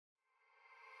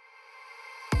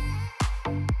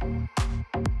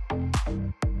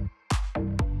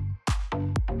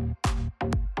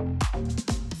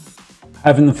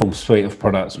Having the full suite of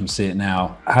products from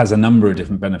CitNOW has a number of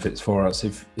different benefits for us.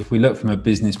 If we look from a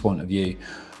business point of view,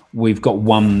 we've got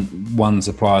one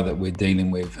supplier that we're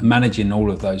dealing with. Managing all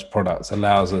of those products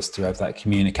allows us to have that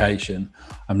communication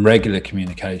and regular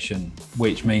communication,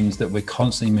 which means that we're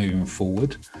constantly moving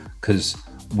forward because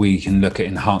we can look at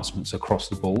enhancements across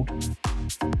the board.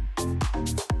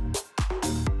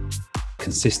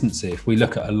 Consistency. If we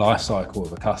look at a life cycle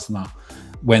of a customer,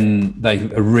 when they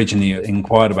originally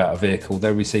inquired about a vehicle,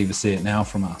 they receive a CitNOW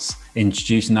from us,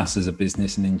 introducing us as a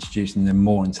business and introducing them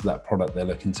more into that product they're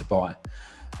looking to buy.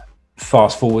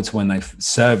 Fast forward to when they've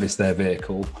serviced their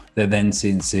vehicle, they're then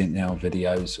seeing CitNOW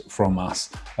videos from us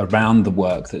around the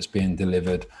work that's being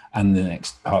delivered and the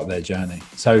next part of their journey.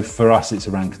 So for us, it's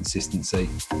around consistency.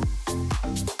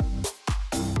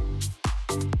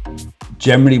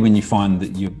 Generally, when you find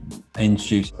that you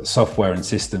introduce software and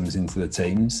systems into the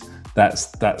teams,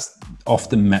 that's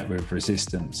often met with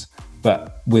resistance.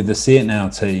 But with the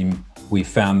CitNOW team, we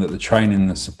found that the training and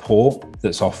the support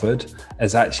that's offered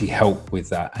has actually helped with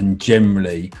that. And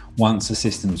generally, once the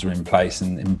systems are in place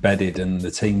and embedded and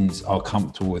the teams are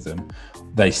comfortable with them,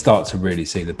 they start to really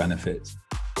see the benefits.